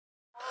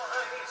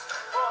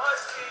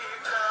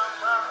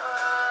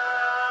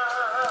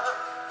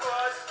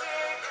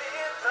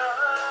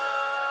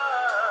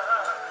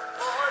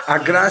A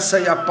graça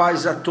e a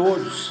paz a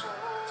todos.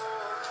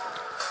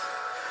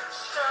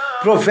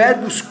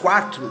 Provérbios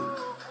 4,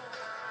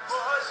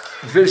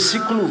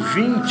 versículo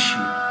 20,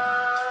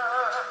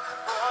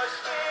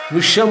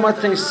 nos chama a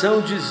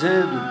atenção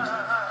dizendo: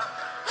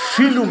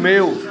 filho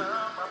meu,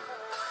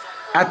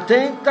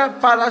 atenta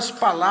para as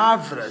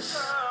palavras,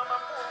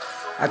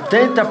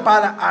 atenta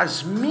para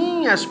as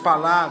minhas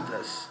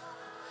palavras,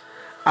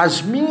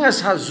 as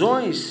minhas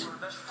razões,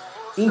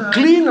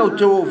 inclina o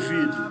teu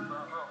ouvido.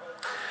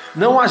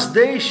 Não as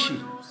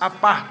deixe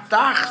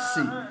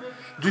apartar-se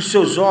dos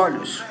seus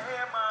olhos,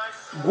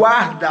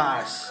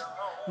 guarda-as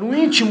no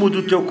íntimo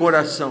do teu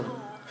coração,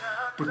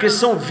 porque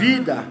são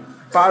vida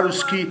para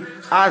os que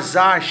as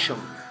acham,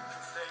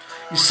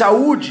 e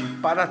saúde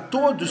para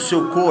todo o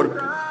seu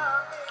corpo.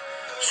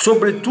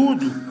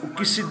 Sobretudo, o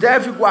que se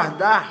deve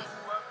guardar,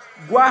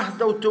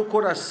 guarda o teu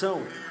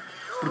coração,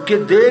 porque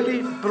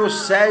dele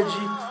procede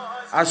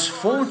as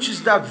fontes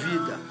da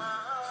vida.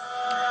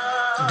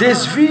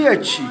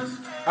 Desvia-te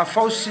a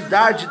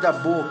falsidade da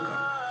boca,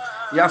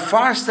 e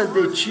afasta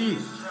de ti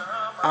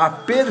a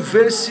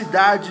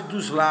perversidade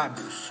dos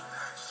lábios.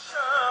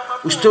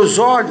 Os teus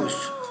olhos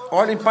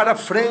olhem para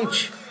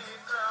frente,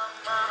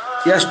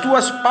 e as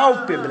tuas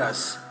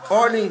pálpebras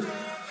olhem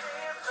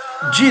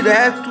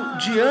direto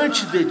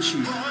diante de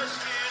ti.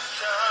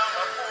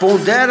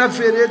 Pondera a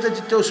vereda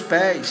de teus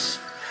pés,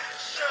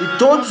 e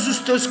todos os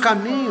teus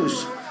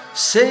caminhos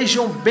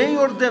sejam bem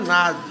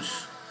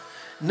ordenados.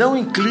 Não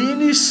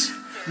inclines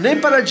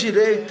nem para a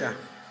direita,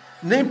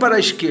 nem para a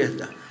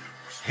esquerda.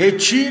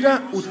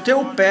 Retira o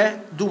teu pé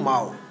do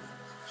mal.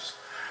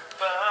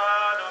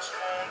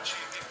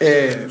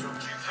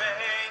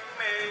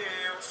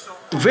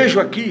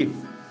 Vejo aqui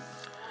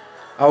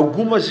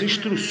algumas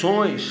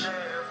instruções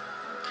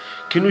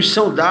que nos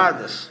são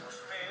dadas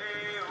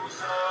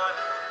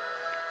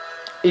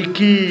e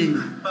que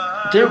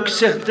tenho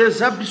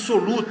certeza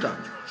absoluta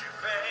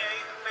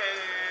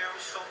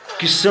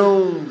que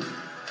são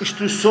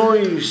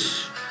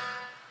instruções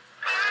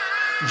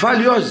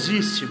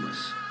valiosíssimas,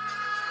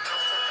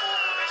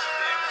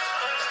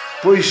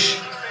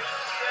 pois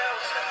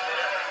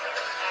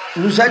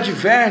nos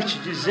adverte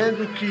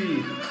dizendo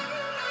que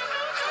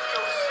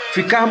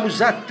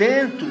ficarmos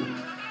atentos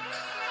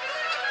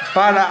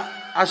para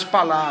as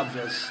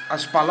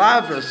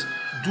palavras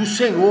do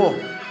Senhor.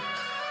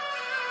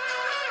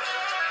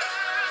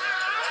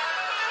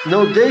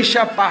 Não deixe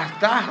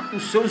apartar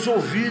os seus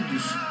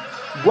ouvidos,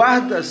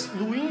 guardas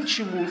no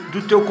íntimo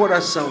do teu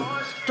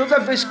coração.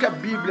 Toda vez que a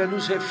Bíblia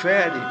nos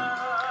refere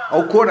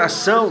ao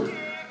coração,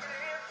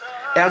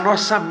 é a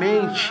nossa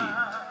mente,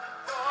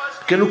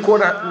 porque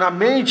na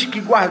mente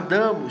que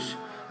guardamos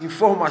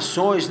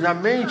informações, na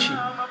mente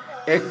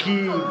é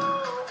que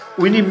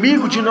o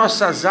inimigo de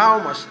nossas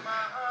almas,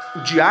 o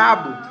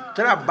diabo,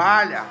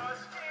 trabalha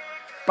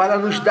para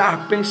nos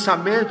dar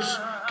pensamentos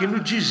que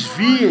nos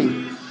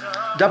desviem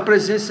da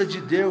presença de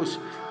Deus,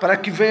 para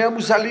que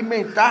venhamos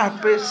alimentar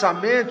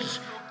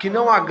pensamentos que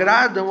não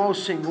agradam ao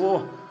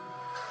Senhor.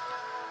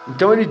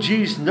 Então ele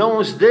diz: não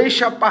os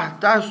deixe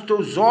apartar os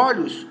teus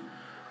olhos,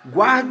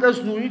 guarda-os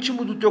no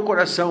íntimo do teu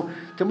coração.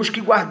 Temos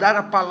que guardar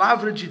a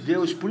palavra de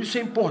Deus, por isso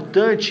é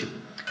importante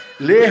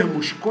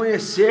lermos,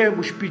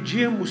 conhecermos,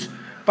 pedirmos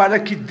para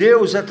que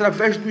Deus,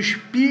 através do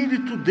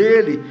Espírito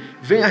dele,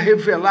 venha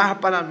revelar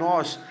para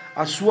nós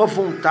a sua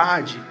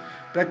vontade,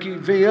 para que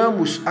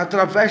venhamos,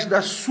 através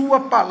da sua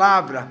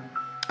palavra,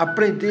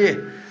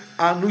 aprender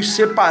a nos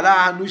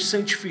separar, a nos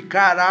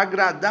santificar, a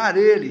agradar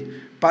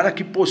ele, para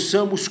que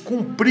possamos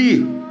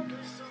cumprir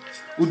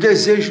o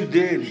desejo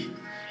dele,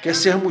 que é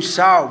sermos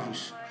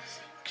salvos,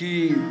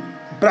 que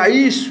para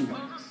isso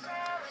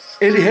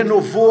ele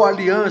renovou a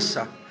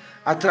aliança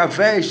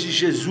através de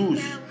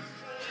Jesus.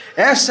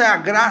 Essa é a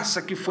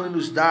graça que foi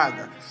nos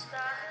dada.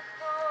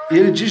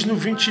 Ele diz no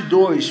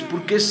 22,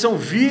 porque são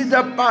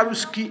vida para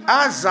os que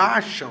as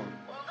acham.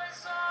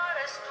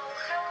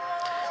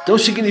 Então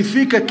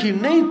significa que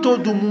nem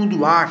todo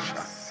mundo acha.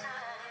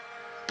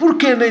 Por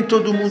que nem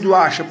todo mundo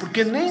acha?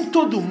 Porque nem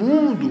todo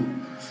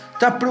mundo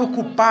está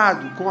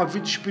preocupado com a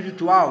vida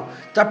espiritual,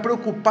 está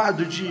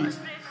preocupado de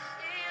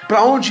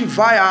para onde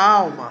vai a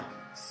alma.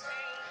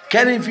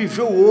 Querem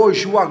viver o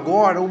hoje, o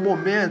agora, o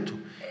momento.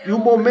 E o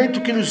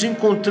momento que nos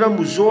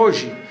encontramos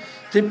hoje,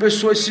 tem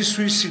pessoas se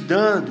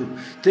suicidando,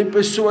 tem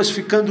pessoas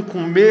ficando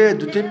com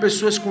medo, tem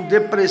pessoas com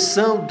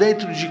depressão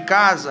dentro de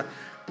casa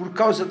por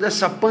causa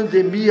dessa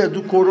pandemia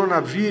do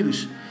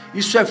coronavírus.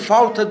 Isso é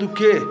falta do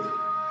quê?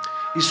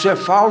 Isso é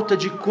falta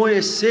de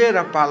conhecer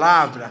a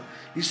palavra.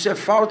 Isso é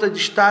falta de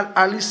estar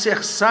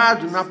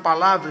alicerçado na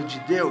palavra de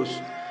Deus.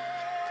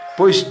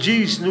 Pois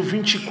diz no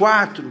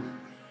 24,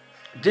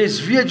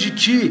 desvia de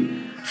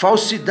ti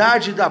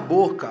falsidade da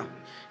boca,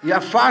 e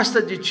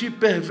afasta de ti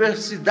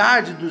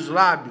perversidade dos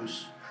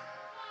lábios.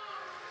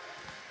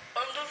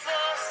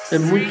 É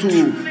muito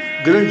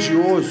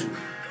grandioso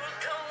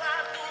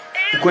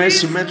o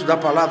conhecimento da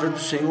palavra do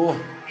Senhor.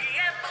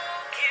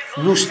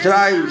 Nos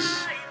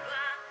traz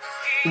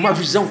uma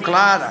visão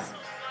clara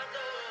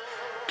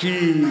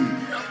que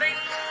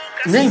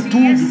nem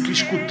tudo que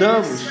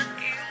escutamos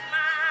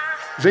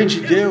vem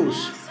de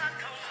Deus,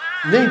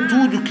 nem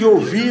tudo que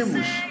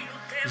ouvimos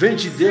vem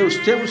de Deus.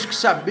 Temos que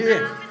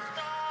saber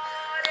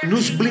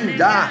nos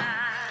blindar.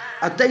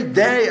 Até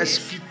ideias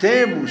que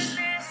temos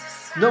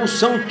não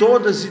são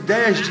todas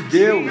ideias de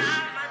Deus.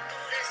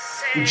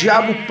 O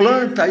diabo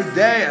planta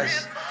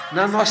ideias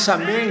na nossa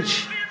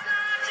mente,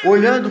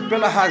 olhando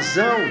pela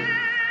razão.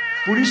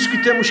 Por isso que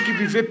temos que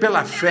viver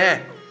pela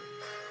fé.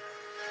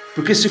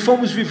 Porque se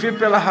formos viver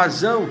pela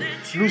razão,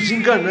 nos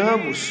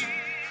enganamos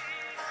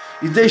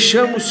e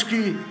deixamos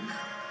que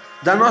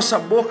da nossa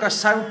boca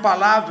saiam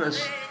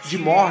palavras de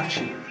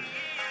morte.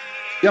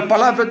 E a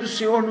palavra do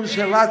Senhor nos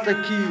relata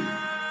que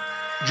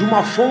de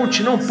uma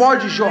fonte não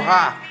pode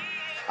jorrar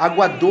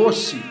água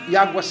doce e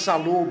água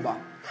saloba.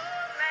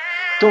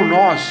 Então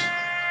nós,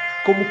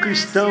 como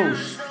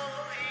cristãos,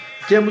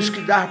 temos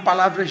que dar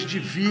palavras de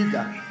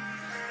vida,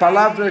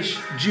 palavras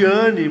de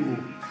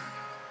ânimo,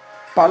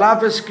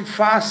 palavras que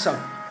façam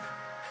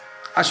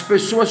as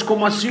pessoas,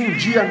 como assim um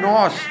dia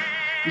nós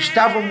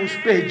estávamos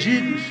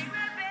perdidos,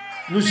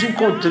 nos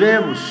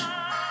encontremos.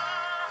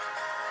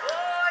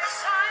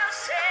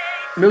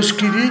 Meus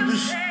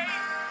queridos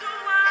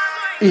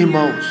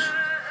irmãos,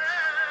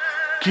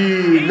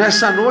 que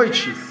nessa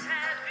noite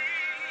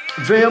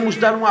venhamos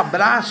dar um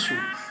abraço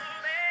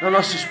na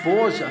nossa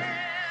esposa,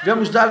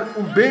 venhamos dar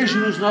um beijo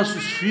nos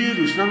nossos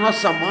filhos, na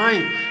nossa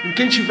mãe, em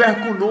quem estiver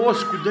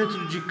conosco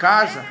dentro de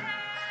casa.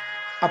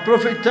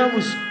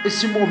 Aproveitamos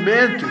esse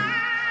momento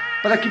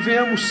para que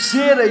venhamos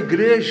ser a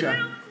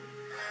igreja,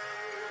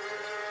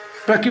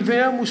 para que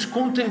venhamos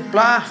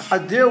contemplar a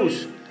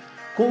Deus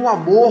com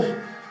amor,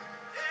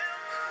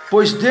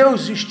 pois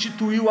Deus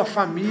instituiu a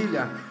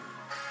família.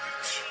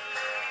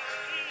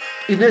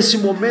 E nesse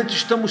momento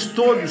estamos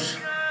todos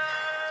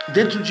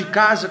dentro de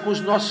casa com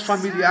os nossos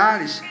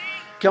familiares,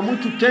 que há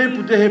muito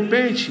tempo, de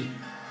repente,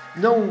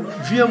 não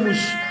víamos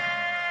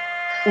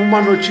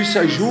uma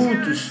notícia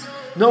juntos,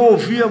 não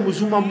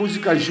ouvíamos uma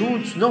música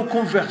juntos, não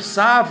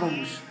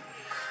conversávamos,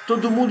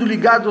 todo mundo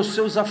ligado aos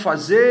seus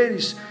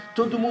afazeres,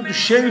 todo mundo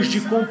cheio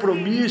de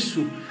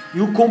compromisso,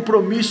 e o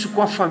compromisso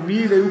com a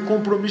família, e o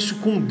compromisso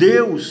com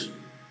Deus,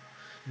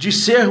 de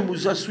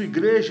sermos a sua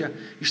igreja,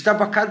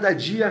 estava cada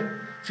dia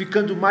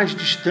ficando mais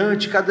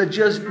distante, cada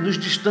dia nos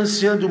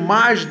distanciando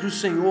mais do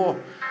Senhor.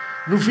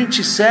 No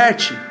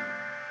 27,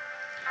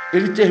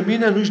 ele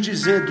termina nos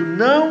dizendo: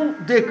 não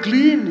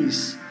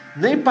declines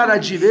nem para a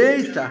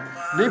direita,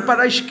 nem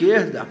para a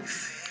esquerda.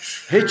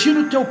 Retira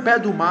o teu pé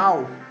do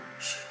mal.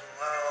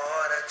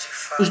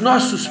 Os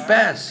nossos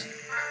pés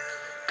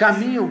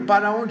caminham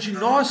para onde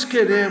nós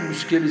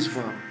queremos que eles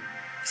vão.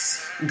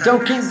 Então,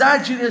 quem dá a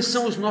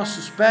direção aos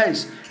nossos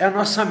pés é a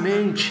nossa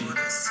mente.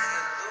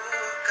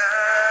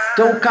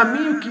 Então, o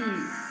caminho que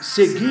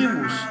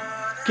seguimos,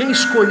 quem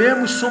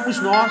escolhemos somos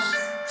nós.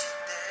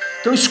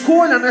 Então,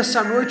 escolha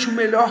nessa noite o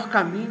melhor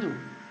caminho.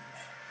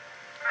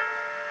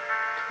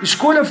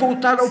 Escolha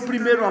voltar ao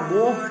primeiro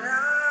amor.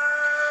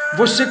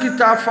 Você que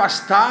está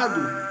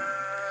afastado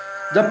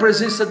da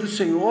presença do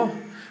Senhor,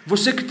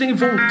 você que tem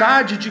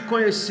vontade de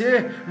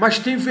conhecer, mas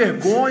tem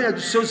vergonha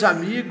dos seus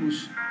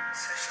amigos,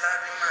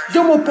 dê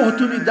uma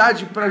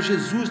oportunidade para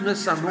Jesus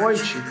nessa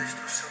noite.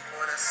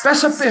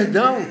 Peça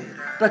perdão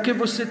para quem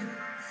você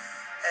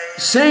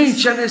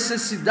sente a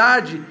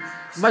necessidade,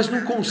 mas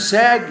não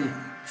consegue,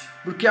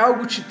 porque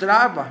algo te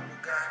trava.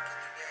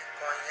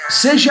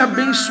 Seja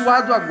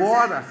abençoado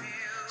agora,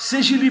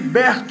 seja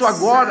liberto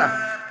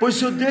agora,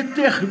 pois eu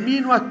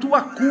determino a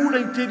tua cura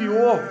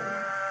interior.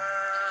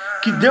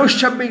 Que Deus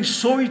te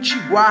abençoe e te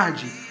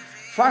guarde,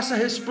 faça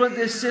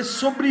resplandecer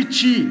sobre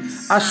ti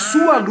a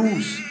sua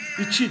luz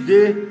e te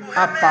dê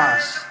a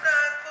paz.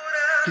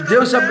 Que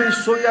Deus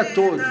abençoe a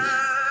todos,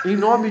 em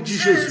nome de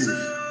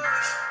Jesus.